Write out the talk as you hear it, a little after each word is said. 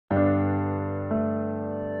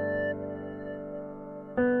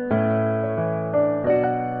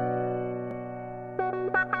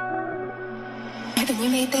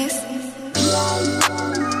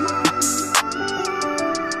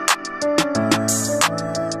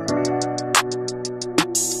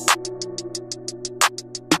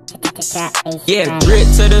Yeah, drip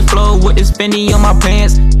to the floor with this Fendi on my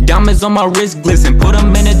pants. Diamonds on my wrist glisten, put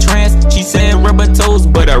them in a trance. She said rubber toes,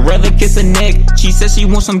 but I'd rather kiss her neck. She said she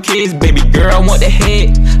wants some kids, baby girl, I want the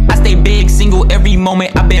head. I stay big, single every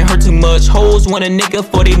moment, I been hurt too much. Hoes want a nigga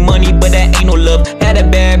for their money, but that ain't no love. Had a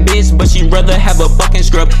bad bitch, but she rather have a fucking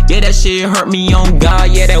scrub. Yeah, that shit hurt me on God,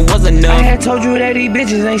 yeah, that was enough. I had told you that these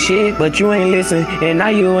bitches ain't shit, but you ain't listen, and now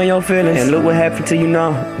you in your feelings. And look what happened to you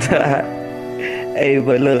now. Hey,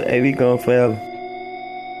 but look, hey, we going forever.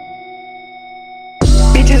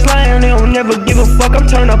 Bitches lying, they don't never give a fuck. I'm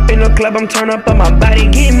turned up in the club, I'm turned up on my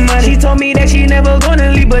body, getting money. She told me that she never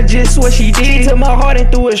gonna leave, but just what she did. She took my heart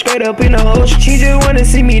and threw it straight up in the ocean. She just wanna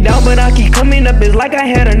see me down, but I keep coming up, it's like I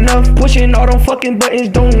had enough. Pushing all them fucking buttons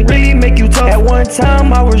don't really make you tough. At one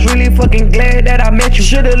time, I was really fucking glad that I met you.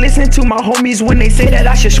 Should've listened to my homies when they say that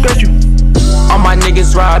I should scratch you. All my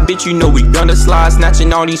niggas ride, bitch, you know we gonna slide.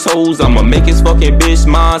 Snatching all these hoes, I'ma make his fucking bitch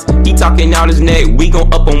mine. He talking out his neck, we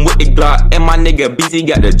gon' up him with the Glock. And my nigga BZ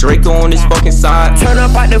got the Draco on his fucking side. Turn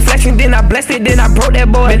up out the flesh and then I blessed it, then I broke that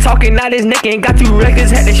boy. Been talking out his neck and got 2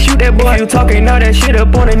 records, had to shoot that boy. You talking all that shit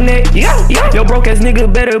up on the neck, yeah. Yo broke ass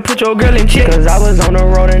nigga better put your girl in check. Cause I was on the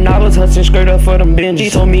road and I was hustling straight up for them binges. She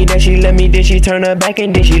told me that she let me, then she turned her back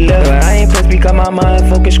and then she left. But I ain't pressed because my mind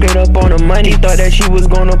focused straight up on the money. Thought that she was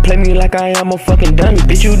gonna play me like I am a fucking dummy.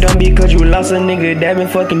 Bitch, you dumb because you lost a nigga that been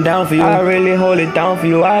fucking down for you. I really hold it down for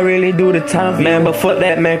you, I really do the time for you. Man, but fuck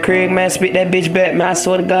that, man, Craig, man, spit that bitch back, man, I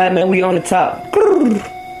swear to God, man, we on the top.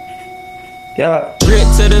 Yeah. Drip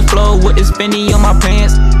to the floor with this Fendi on my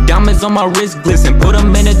pants. Diamonds on my wrist glisten, put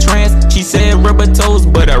them in a trance. She said rubber toes,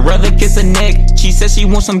 but I'd rather kiss her neck. She said she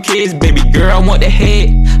wants some kids, baby girl, I want the head.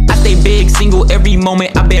 I stay big, single every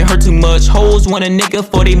moment, I been hurt too much. Hoes want a nigga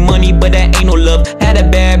for their money, but that ain't no love. Had a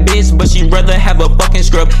bad bitch, but she rather have a fucking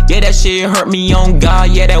scrub. Yeah, that shit hurt me on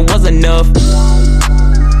God, yeah, that was enough.